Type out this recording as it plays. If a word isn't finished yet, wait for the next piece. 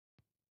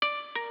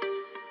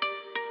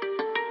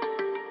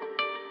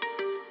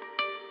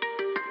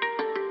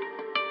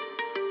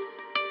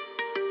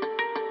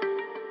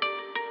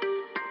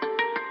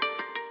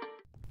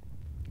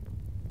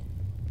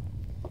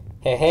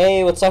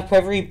Hey, what's up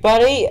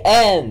everybody,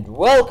 and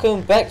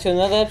welcome back to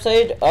another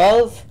episode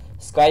of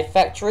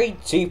Skyfactory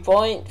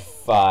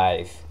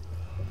 2.5.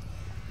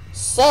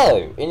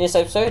 So, in this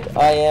episode,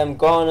 I am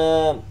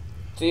gonna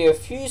do a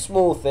few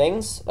small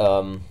things.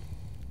 So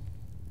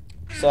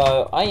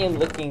I am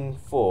looking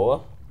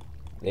for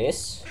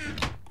this.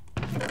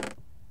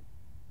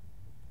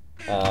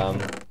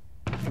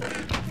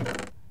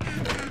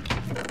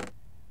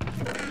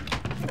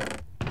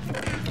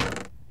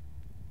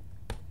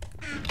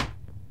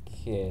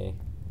 Okay.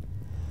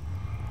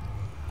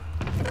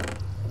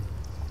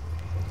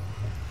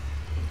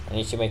 I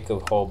need to make a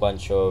whole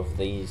bunch of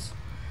these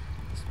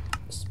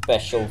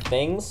special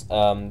things,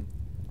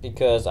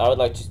 because I would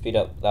like to speed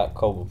up that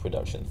cobble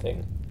production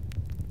thing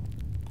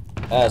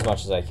as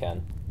much as I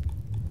can.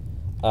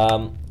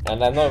 And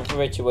I'm not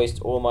ready to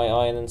waste all my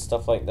iron and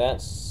stuff like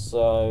that,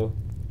 so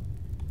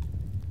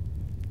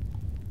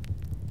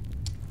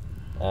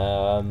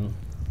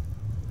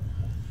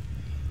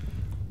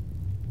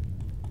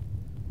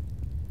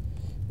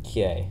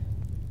okay.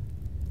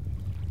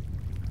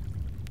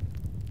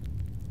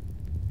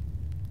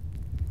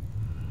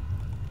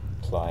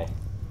 Apply.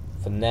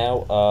 For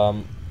now,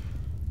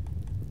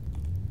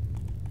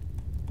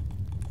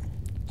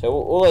 so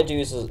all I do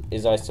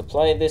is I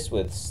supply this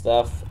with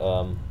stuff,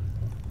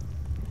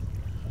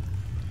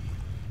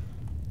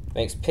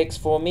 makes picks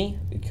for me,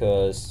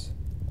 because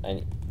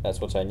that's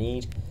what I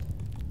need,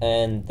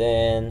 and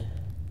then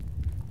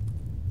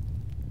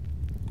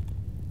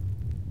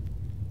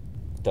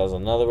does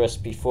another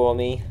recipe for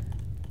me,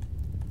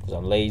 because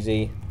I'm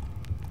lazy,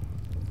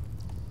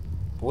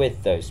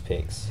 with those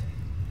picks.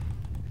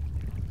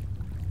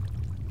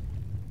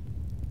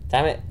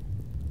 Damn it.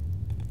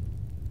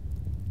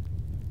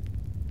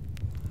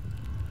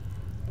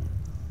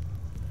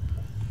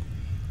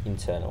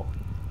 Internal.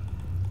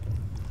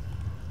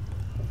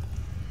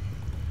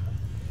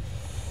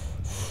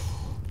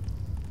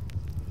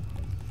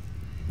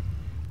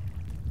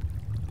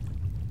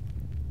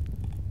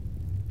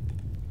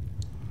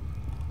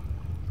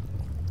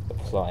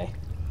 Apply.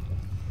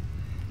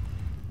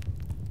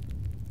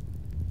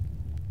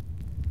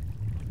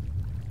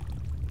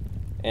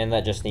 And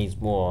that just needs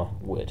more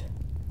wood.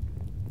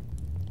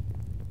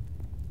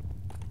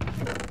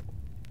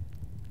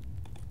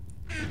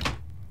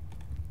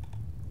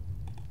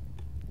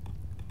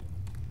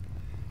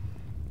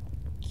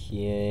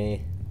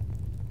 Okay.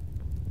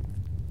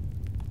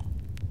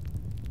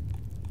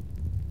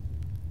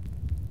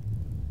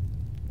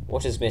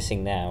 What is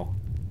missing now?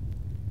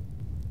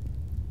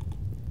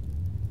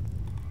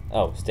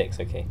 Oh, sticks,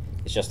 okay.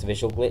 It's just a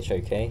visual glitch,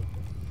 okay.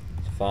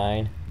 It's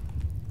fine.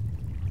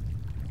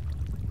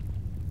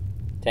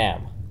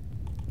 Damn.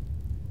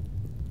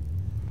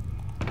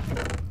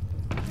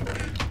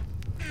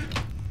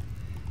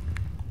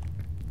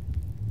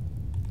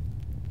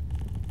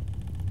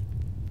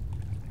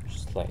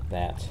 Just like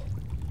that.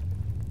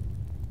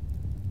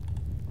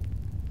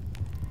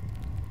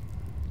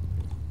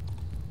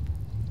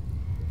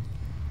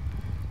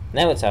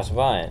 Now it's out of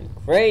iron.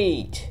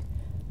 Great!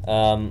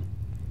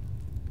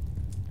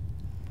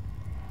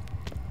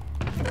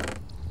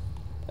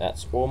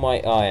 That's all my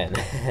iron.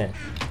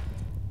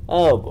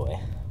 Oh boy.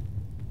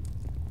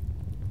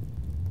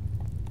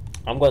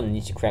 I'm gonna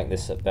need to crank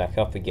this back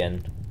up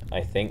again,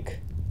 I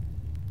think.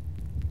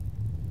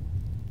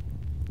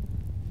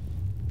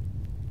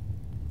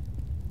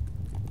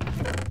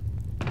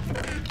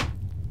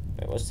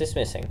 Wait, what's this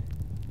missing?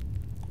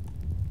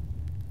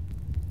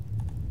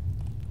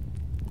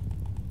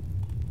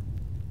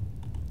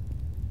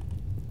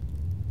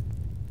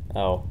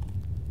 Oh.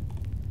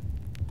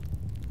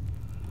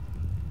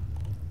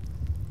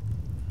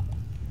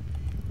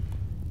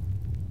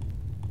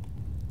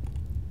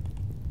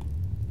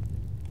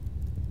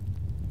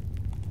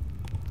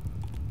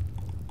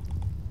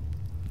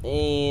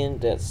 And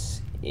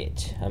that's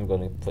it. I'm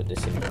going to put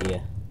this in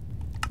here.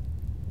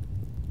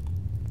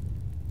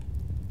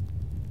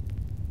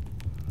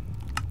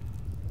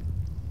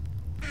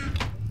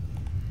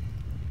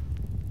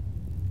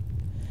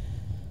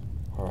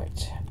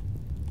 Alright.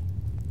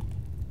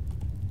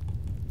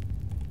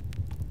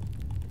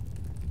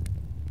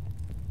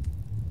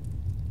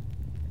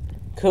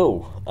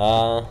 Cool.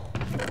 A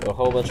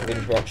whole bunch of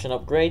interaction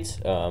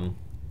upgrades.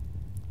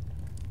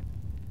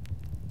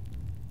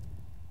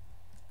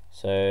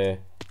 So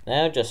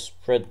now just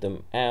spread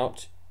them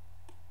out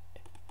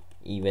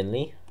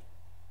evenly.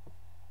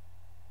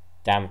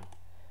 Damn,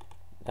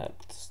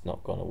 that's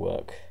not gonna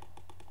work.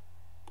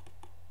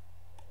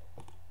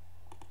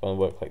 Gonna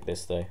work like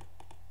this though.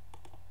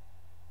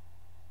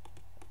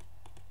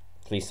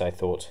 At least I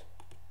thought.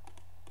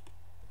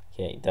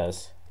 Yeah, it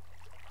does.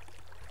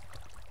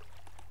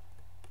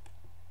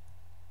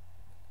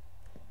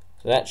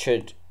 So that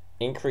should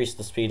increase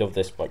the speed of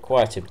this by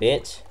quite a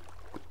bit.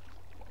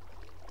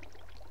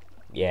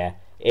 Yeah,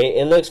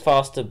 it looks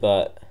faster,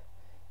 but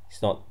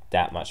it's not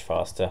that much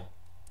faster.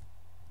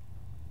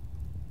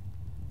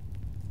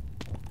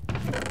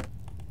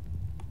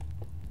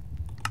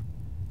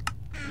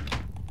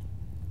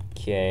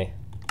 Okay.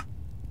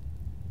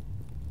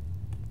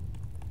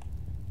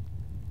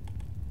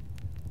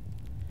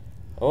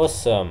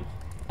 Awesome.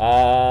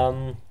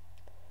 Right,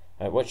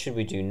 what should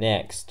we do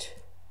next?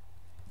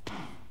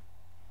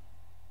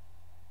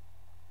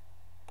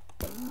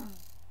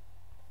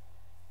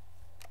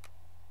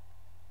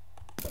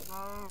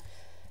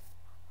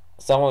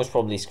 Someone was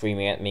probably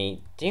screaming at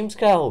me,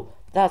 Doomskull,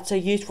 that's a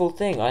useful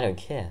thing. I don't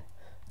care.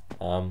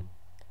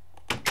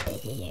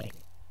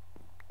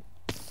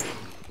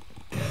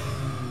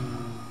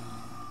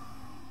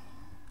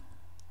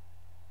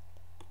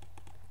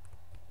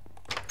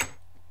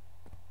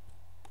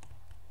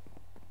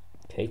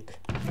 Cake.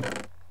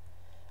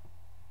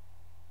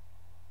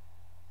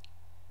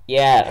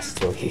 Yeah, that's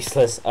still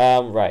useless.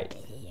 Right.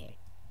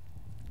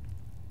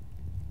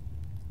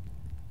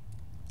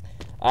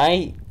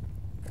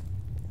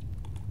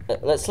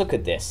 Let's look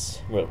at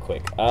this real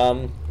quick.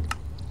 I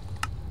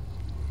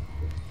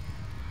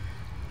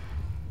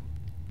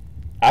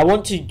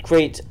want to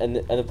create an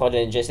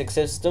energistics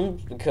system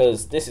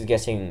because this is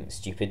getting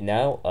stupid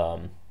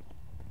now.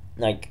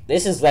 Like,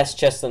 this is less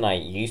chests than I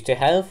used to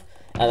have,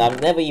 and I've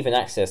never even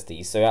accessed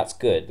these, so that's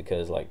good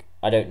because, like,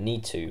 I don't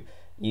need to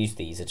use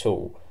these at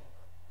all.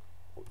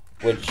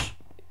 Which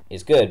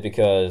is good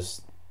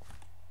because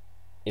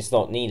it's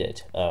not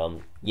needed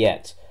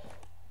yet.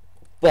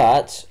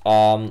 But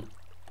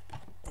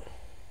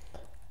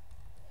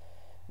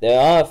there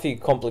are a few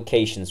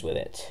complications with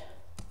it.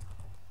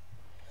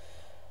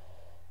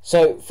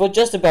 So for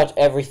just about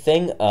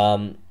everything,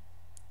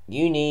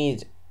 you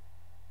need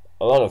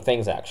a lot of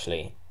things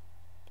actually.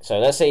 So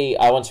let's say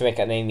I want to make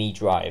an ME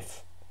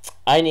drive.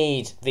 I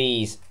need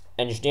these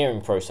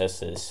engineering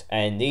processes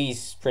and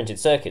these printed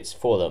circuits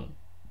for them.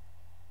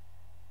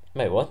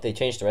 Wait, what? They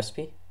changed the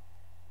recipe?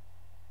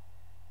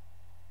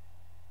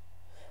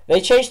 They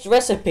changed the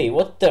recipe!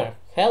 What the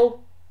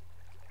hell?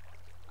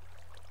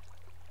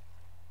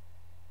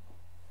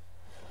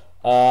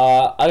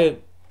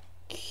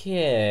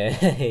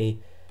 Okay.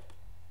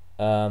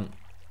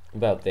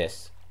 About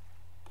this.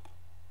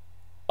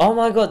 Oh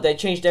my god, they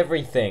changed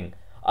everything!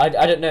 I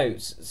don't know,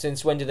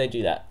 since when did they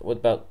do that? What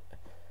about...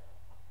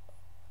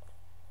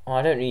 Oh,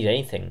 I don't need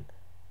anything.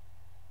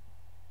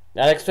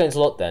 That explains a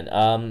lot then.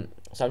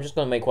 So I'm just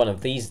gonna make one of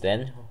these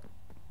then.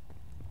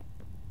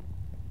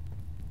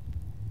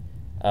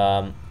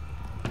 I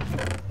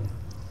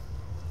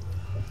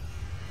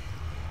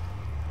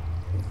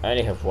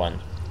only have one.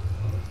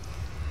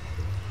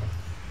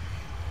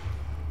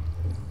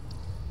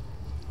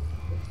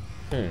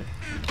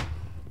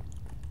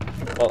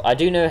 Well, I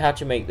do know how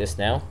to make this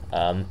now,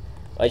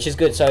 which is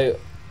good. So,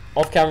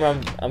 off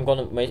camera, I'm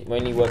gonna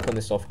mainly work on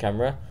this off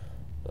camera,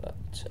 but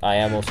I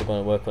am also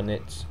gonna work on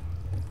it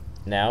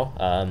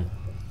now.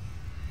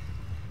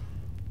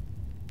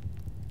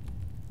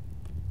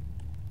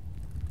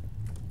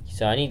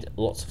 So I need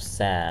lots of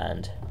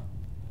sand.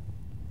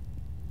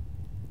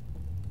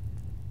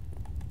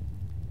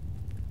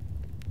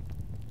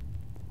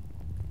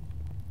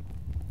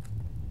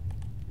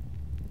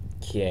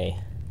 Okay.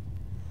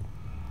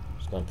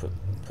 Just gonna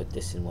put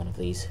this in one of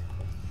these.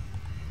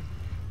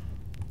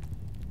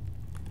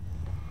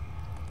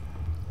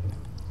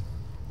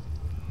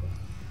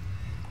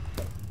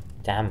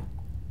 Damn.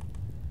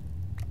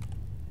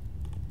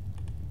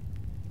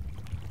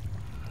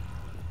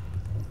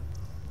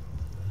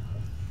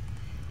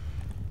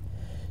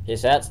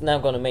 Yes, that's now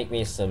gonna make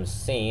me some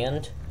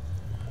sand.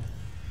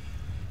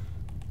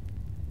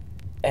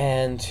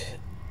 And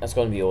that's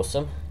gonna be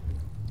awesome.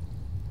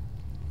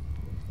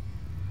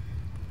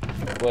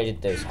 Where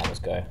did those hammers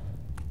go?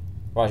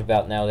 Right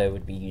about now they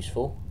would be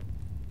useful.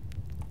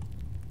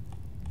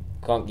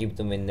 Can't keep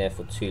them in there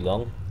for too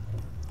long.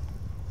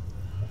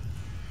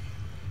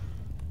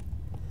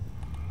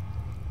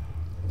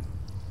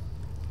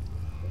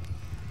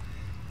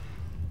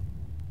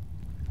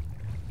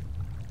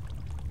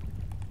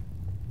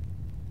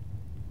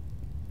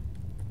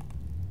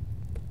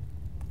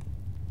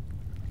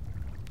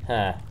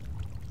 Huh.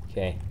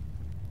 Okay.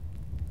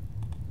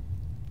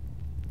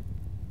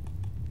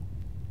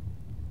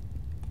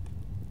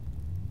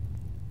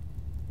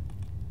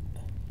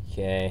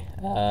 Okay,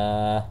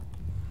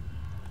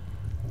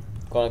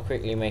 gotta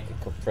quickly make a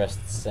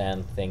compressed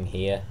sand thing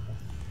here.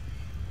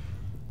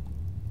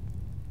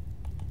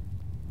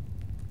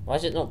 Why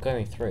is it not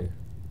going through?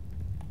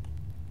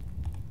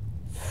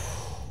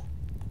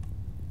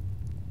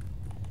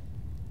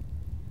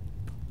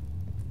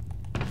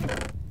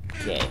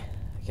 Okay,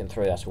 I can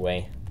throw that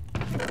away.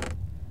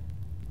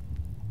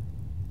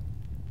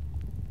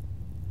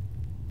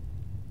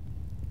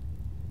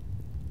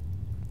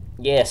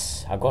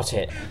 Yes, I got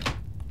it.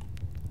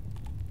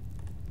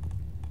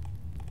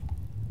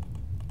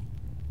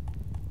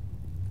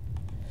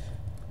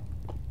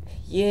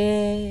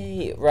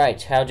 Yay!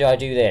 Right, how do I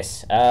do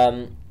this?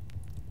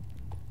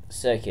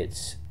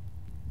 Circuits.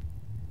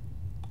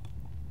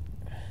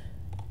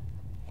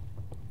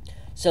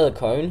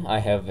 Silicone, I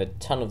have a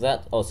ton of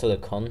that, or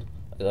silicon,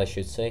 I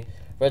should say.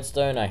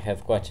 Redstone, I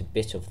have quite a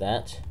bit of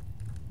that.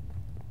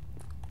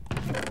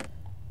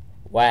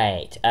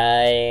 Wait,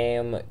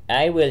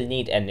 I will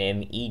need an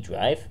ME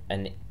drive,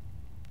 an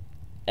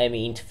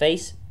ME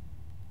interface.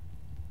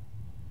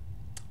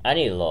 I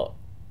need a lot.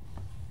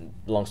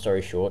 Long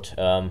story short,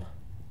 what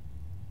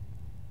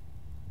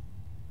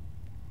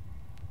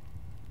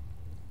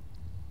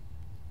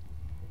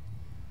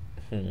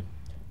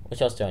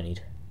else do I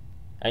need?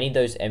 I need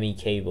those ME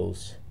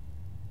cables.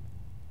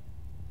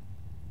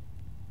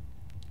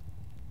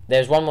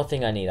 There's one more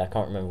thing I need. I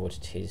can't remember what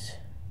it is.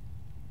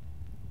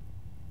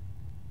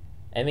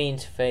 ME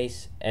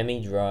interface,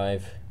 ME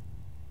drive.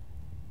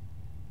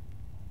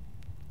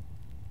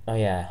 Oh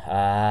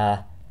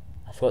yeah.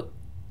 I forgot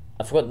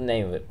the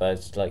name of it, but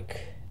it's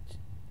like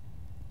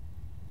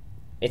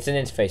it's an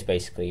interface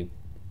basically,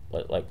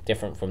 but like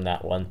different from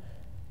that one.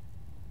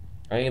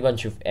 I need a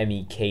bunch of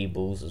ME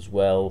cables as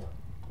well.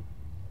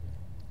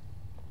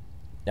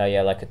 Oh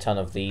yeah, like a ton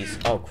of these.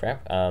 Oh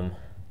crap. I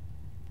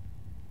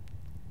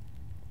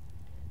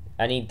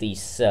need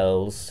these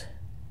cells.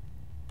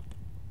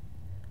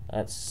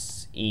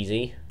 That's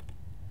easy.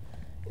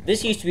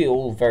 This used to be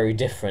all very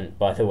different,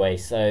 by the way,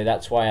 so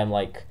that's why I'm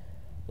like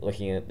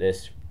looking at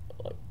this,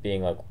 like,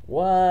 being like,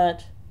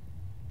 what?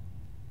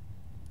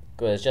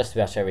 Because just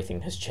about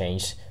everything has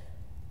changed,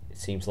 it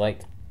seems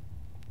like.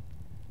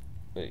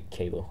 Wait,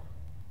 cable.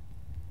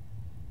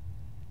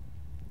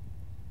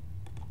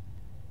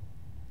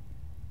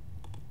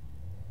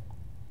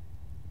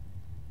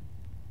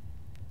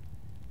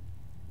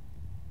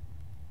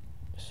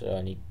 So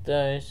I need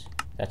those.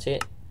 That's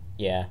it.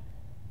 Yeah.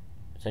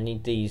 So I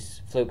need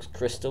these flux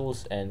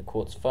crystals and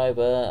quartz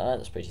fiber.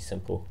 That's pretty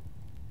simple.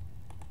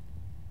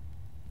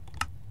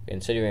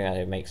 Considering that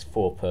it makes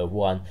 4 per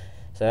one,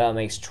 so that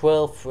makes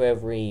 12 for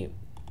every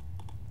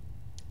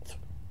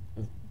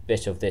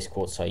bit of this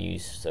quartz I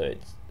use. So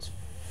it's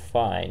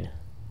fine.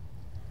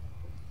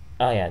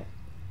 Oh yeah,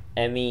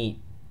 ME.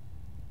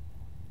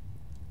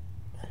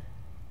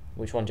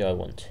 Which one do I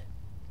want?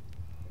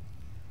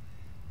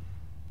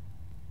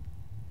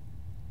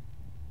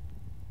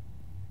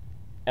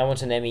 I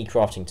want an ME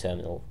crafting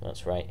terminal,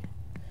 that's right.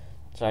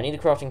 So I need a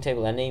crafting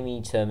table, an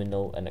ME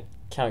terminal, and a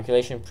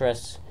calculation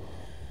press.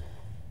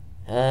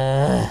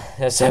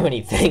 There's so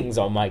many things,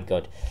 oh my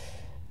god.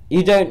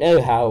 You don't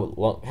know how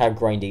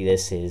grindy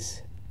this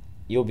is.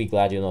 You'll be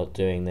glad you're not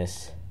doing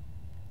this.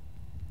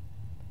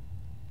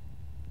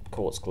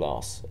 Quartz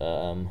glass.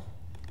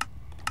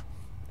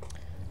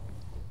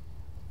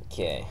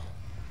 Okay.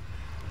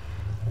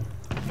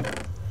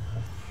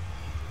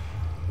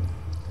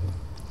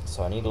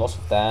 So I need a lot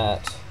of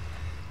that.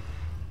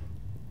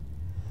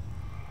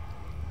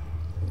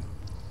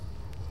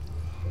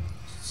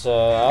 So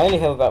I only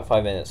have about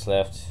 5 minutes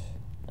left.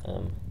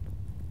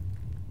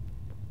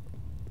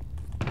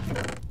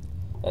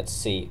 Let's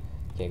see.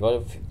 Okay, got a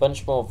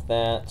bunch more of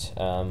that.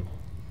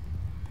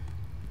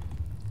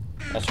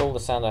 That's all the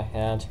sand I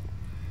had.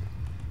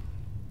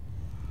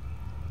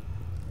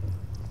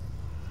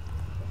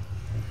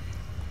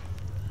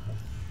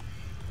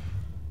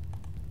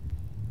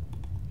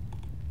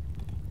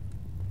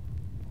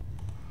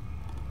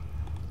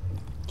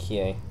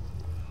 Okay,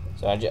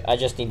 so I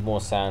just need more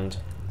sand,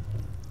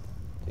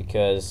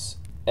 because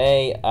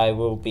I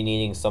will be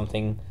needing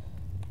something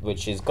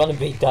which is gonna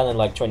be done in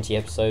like 20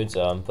 episodes,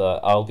 but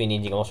I'll be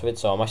needing a lot of it,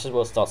 so I might as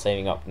well start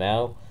saving up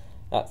now.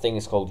 That thing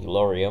is called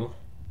Elorium.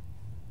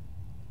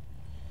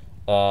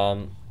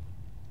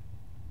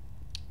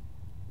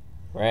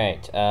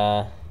 Right,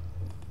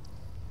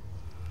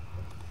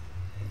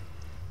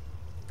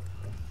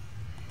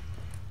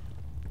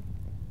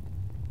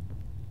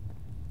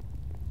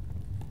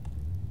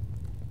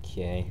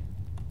 okay.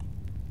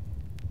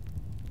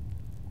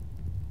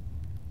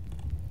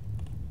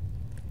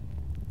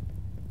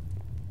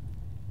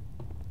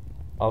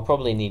 I'll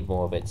probably need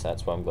more of it, so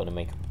that's why I'm going to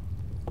make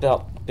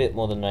about a bit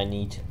more than I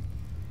need.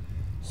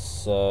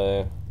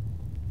 So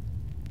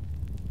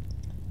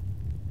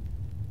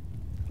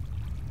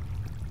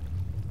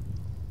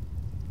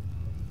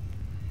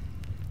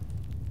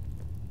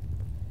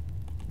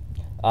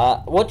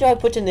what do I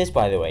put in this,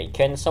 by the way?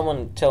 Can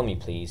someone tell me,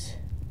 please?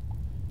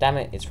 Damn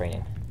it, it's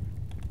raining.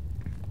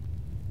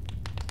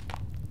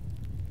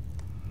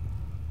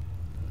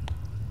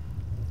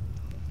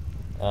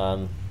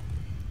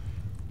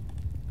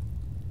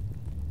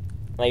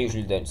 I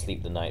usually don't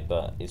sleep the night,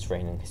 but it's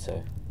raining,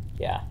 so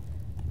yeah.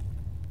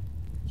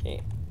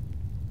 Okay.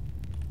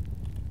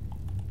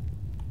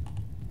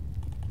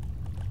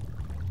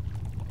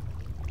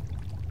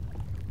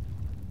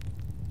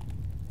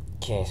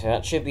 Okay, so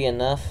that should be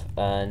enough.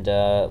 And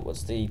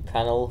what's the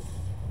panel?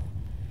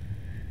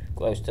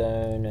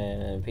 Glowstone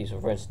and a piece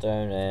of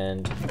redstone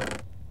and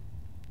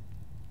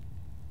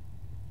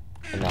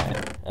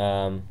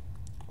iron.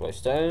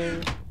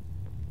 Glowstone.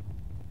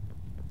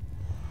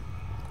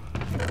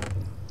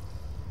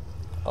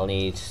 I'll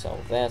need some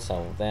of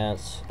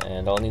that,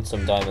 and I'll need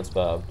some diamonds,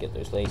 but I'll get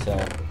those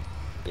later.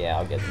 Yeah,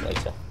 I'll get them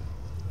later.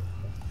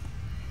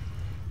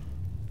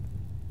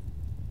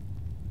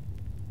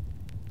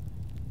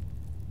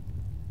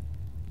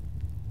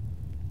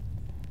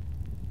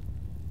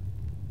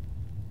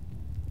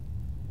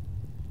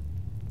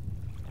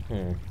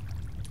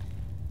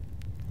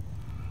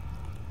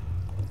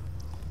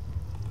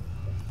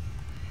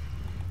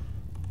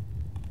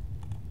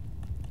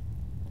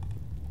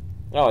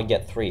 Oh, I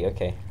get 3,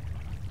 okay.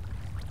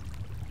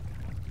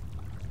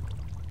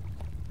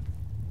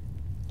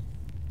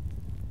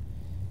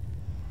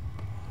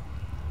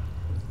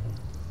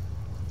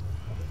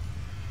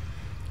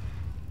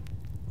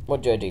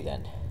 What do I do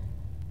then?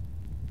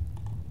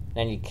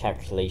 I need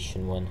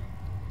calculation one.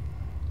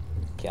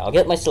 Okay, I'll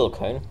get my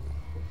silicone.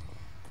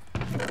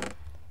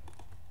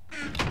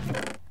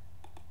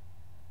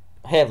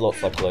 I have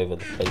lots like all over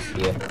the place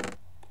here.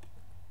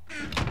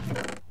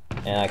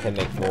 And I can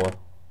make more.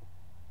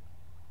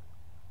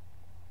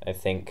 I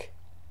think.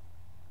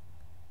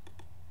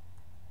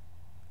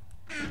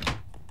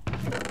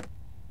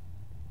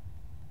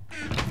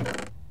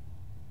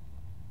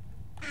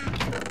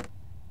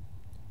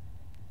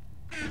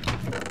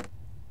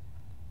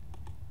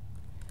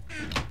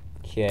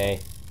 Okay.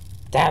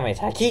 Damn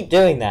it, I keep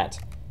doing that.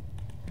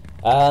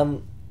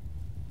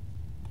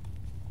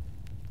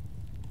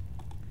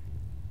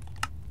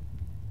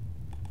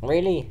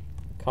 Really?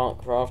 Can't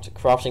craft a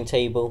crafting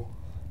table?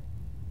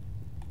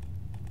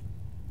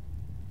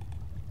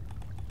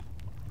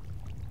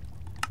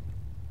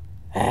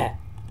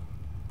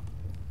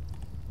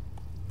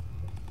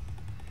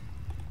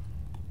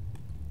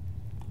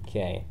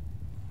 Okay.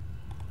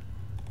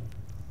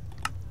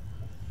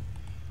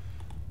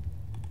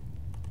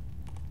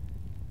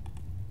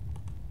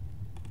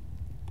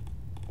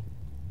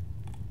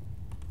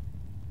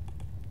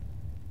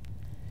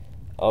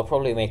 I'll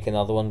probably make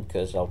another one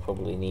because I'll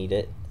probably need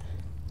it.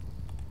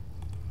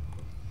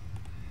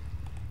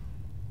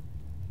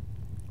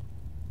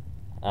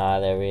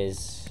 There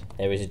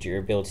is a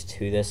durability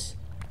to this.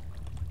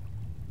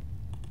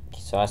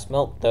 So I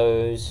smelt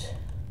those.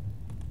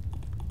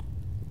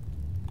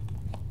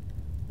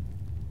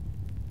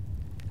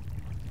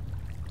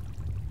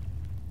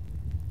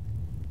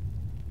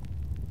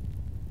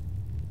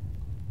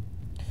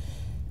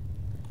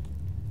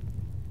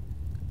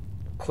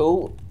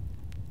 Cool.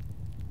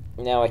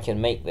 Now I can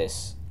make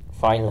this,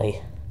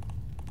 finally.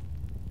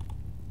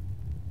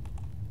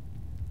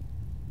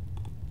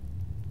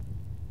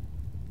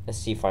 Let's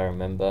see if I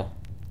remember.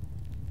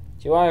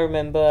 Do I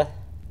remember?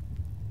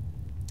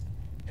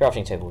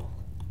 Crafting table.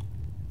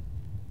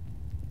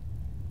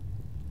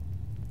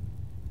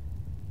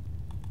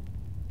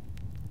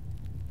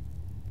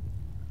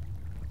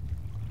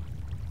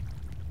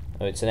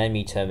 Oh, it's an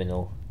enemy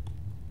terminal.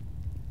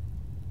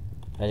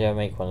 How do I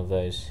make one of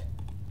those?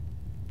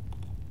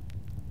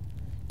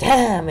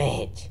 Damn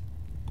it!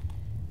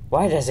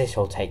 Why does this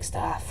all take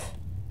stuff?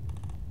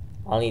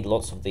 I'll need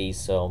lots of these,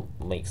 so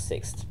I'll make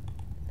 6.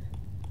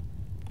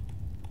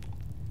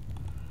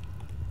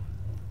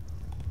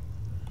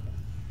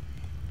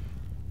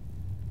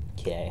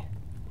 Okay.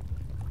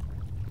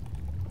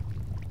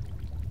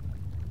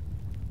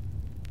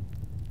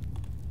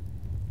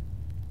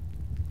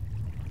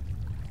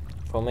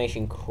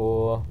 Formation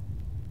core.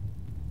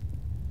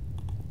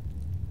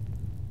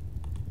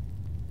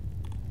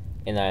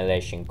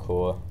 Annihilation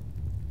core.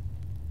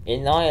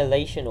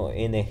 Annihilation or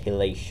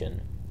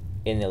annihilation?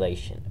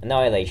 Annihilation.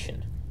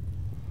 Annihilation.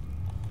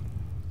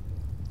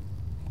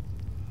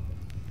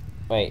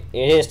 Wait,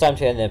 it is time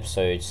to end the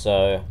episode,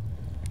 so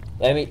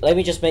let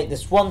me just make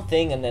this one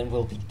thing and then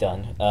we'll be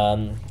done.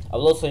 I'll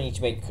also need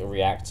to make a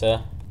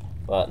reactor,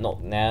 but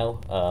not now.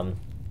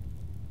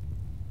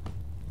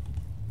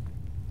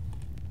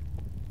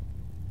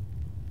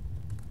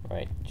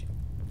 Right.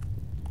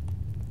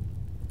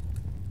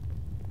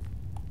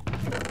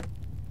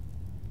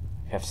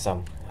 Have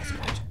some. That's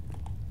good.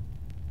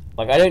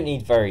 Like, I don't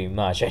need very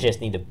much. I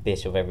just need a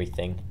bit of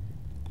everything.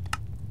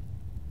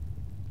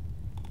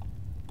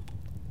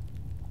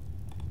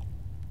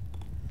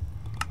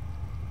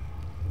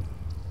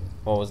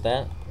 What was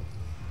that?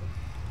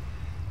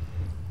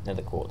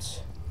 Nether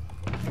quartz.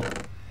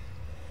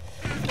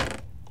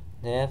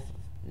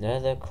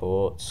 Nether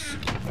quartz.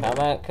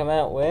 Come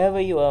out, wherever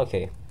you are.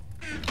 Okay.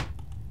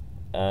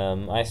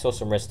 I saw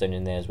some redstone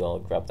in there as well. I'll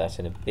grab that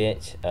in a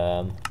bit.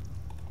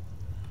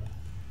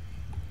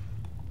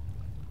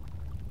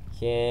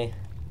 Okay.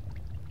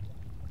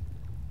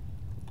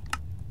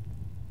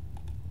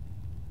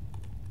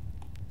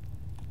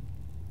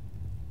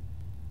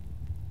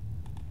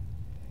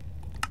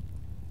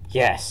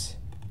 Yes.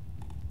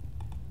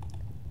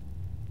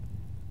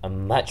 A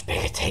much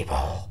bigger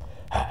table.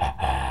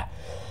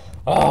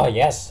 Oh,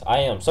 yes. I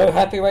am so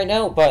happy right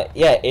now. But,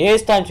 yeah, it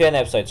is time to end the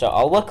episode. So,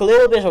 I'll work a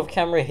little bit of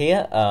camera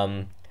here.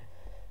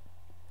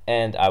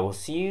 And I will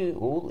see you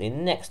all in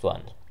the next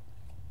one.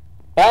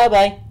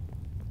 Bye-bye.